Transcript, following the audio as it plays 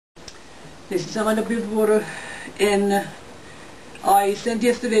This is Amanda Bildwater, and I sent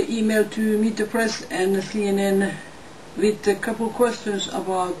yesterday email to Meet the Press and CNN with a couple of questions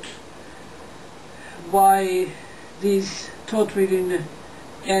about why this thought reading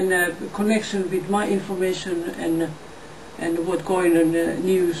and connection with my information and what going on the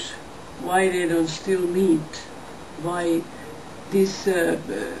news, why they don't still meet, why this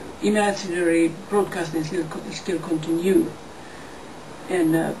imaginary broadcasting still continue.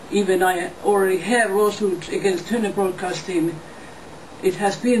 And even I already have lawsuits against Turner Broadcasting. It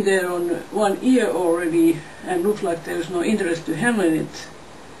has been there on 1 year already, and looks like there is no interest to handle it.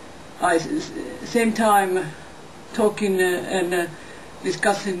 Same time talking and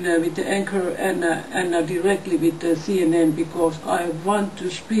discussing with the anchor and directly with the CNN, because I want to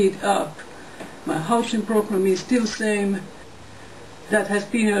speed up. My housing problem is still same. That has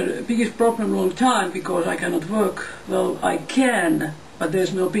been a biggest problem long time, because I cannot work. Well, I can, but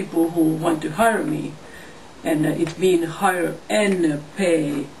there's no people who want to hire me, and it's been hire and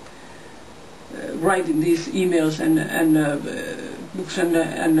pay. Writing these emails and books and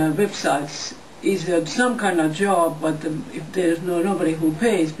websites is some kind of job, but if there's nobody who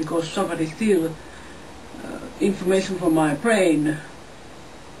pays because somebody steals information from my brain,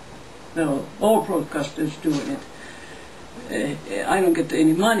 well, all broadcasters doing it. I don't get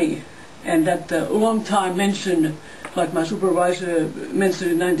any money, and that long time mentioned, like my supervisor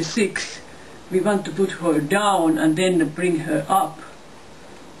mentioned in '96, we want to put her down and then bring her up.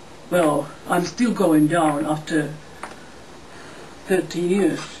 Well, I'm still going down after 13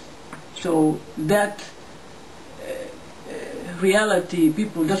 years. So that reality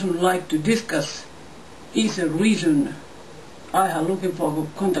people doesn't like to discuss is a reason I am looking for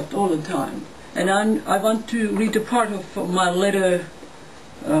contact all the time. And I want to read a part of my letter,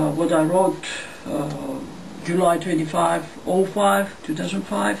 what I wrote July 25,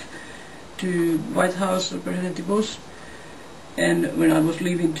 2005, to White House Representative Bush, and when I was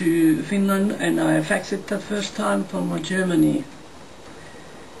leaving to Finland, and I faxed it that first time from Germany.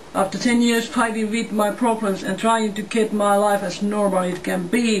 After 10 years fighting with my problems and trying to get my life as normal it can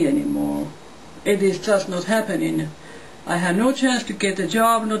be anymore, it is just not happening. I had no chance to get a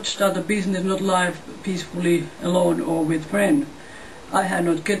job, not start a business, not live peacefully alone or with friends. I had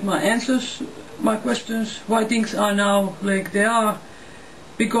not get my answers, my questions, why things are now like they are,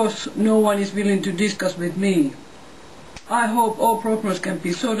 because no one is willing to discuss with me. I hope all problems can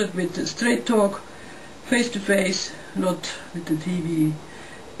be sorted with straight talk, face to face, not with the TV.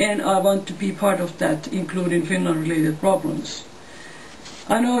 And I want to be part of that, including Finland-related problems.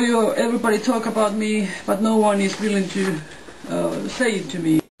 I know everybody talk about me, but no one is willing to say it to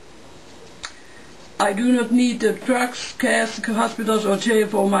me. I do not need drugs, cash, hospitals or jail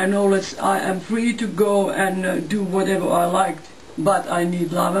for my knowledge. I am free to go and do whatever I like, but I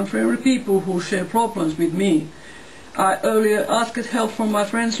need love and friendly people who share problems with me. I earlier asked help from my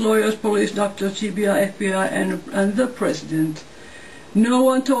friends, lawyers, police, doctors, GBI, FBI and the president. No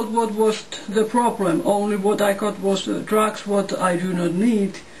one told what was the problem, only what I got was drugs, what I do not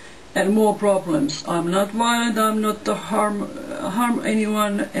need, and more problems. I'm not violent, I'm not to harm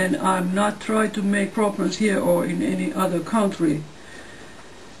anyone, and I'm not trying to make problems here or in any other country.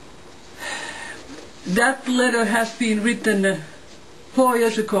 That letter has been written 4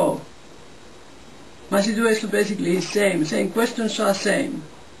 years ago. My situation basically is same questions are same.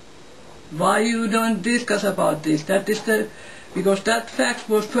 Why you don't discuss about this? That is because that fax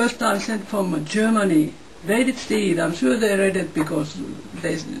was first time sent from Germany. They did see it. I'm sure they read it because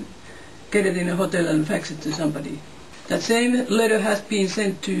they get it in a hotel and fax it to somebody. That same letter has been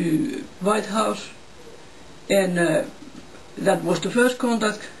sent to White House, and that was the first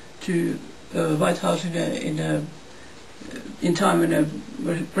contact to White House in time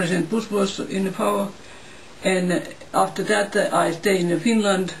when President Bush was in the power. And after that I stayed in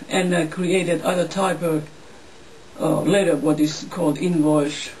Finland and created other type of letter, what is called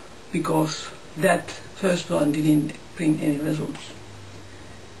invoice, because that first one didn't bring any results.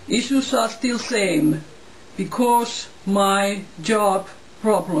 Issues are still same, because my job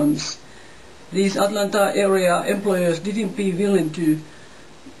problems, these Atlanta area employers didn't be willing to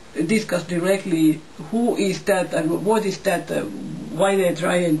discuss directly who is that and what is that, why they're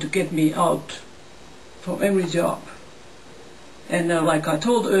trying to get me out from every job. And like I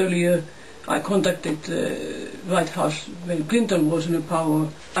told earlier, I contacted White House when Clinton was in power,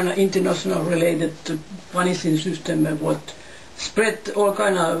 an international related punishing system what spread all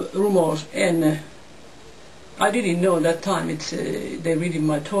kind of rumors, and I didn't know that time they reading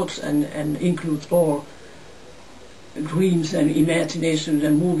my thoughts and includes all dreams and imaginations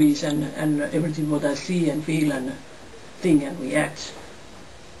and movies and everything what I see and feel and think and react.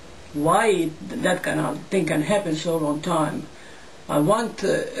 why that kind of thing can happen so long time. I want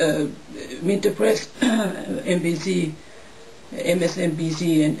Meet the Press, NBC,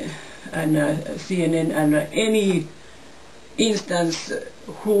 MSNBC and CNN and any instance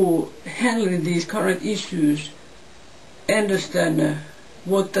who handle these current issues understand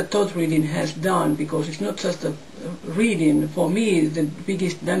what the thought reading has done, because it's not just a reading. For me, the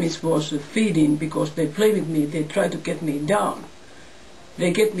biggest damage was feeding, because they play with me, they try to get me down.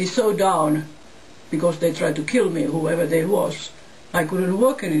 They get me so down because they tried to kill me, whoever they was. I couldn't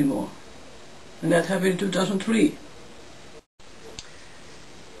work anymore. And that happened in 2003.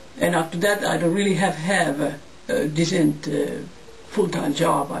 And after that, I don't really have a decent full-time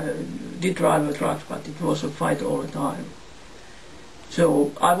job. I did drive a truck, but it was a fight all the time.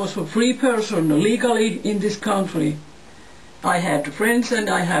 So I was a free person legally in this country. I had friends and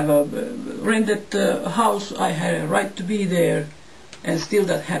I have a rented house. I had a right to be there, and still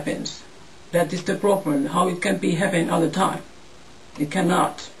that happens. That is the problem. How it can be happen all the time? It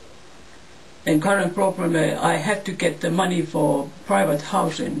cannot. And current problem, I had to get the money for private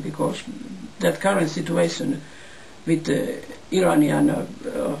housing, because that current situation with the Iranian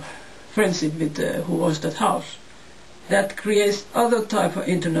friendship with who owns that house, that creates other type of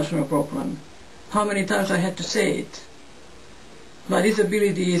international problem. How many times I had to say it? My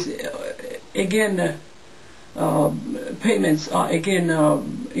disability is again, payments are again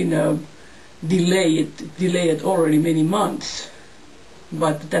delayed already many months,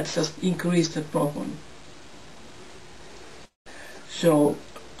 but that's just increased the problem. So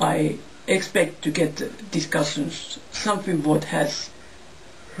I expect to get discussions, something what has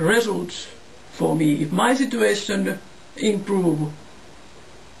results for me. If my situation improve,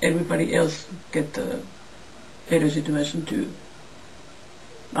 everybody else get a better situation too.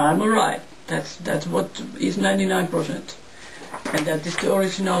 I'm alright. That's what is 99%. And that is the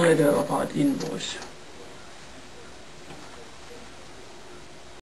original letter about invoice.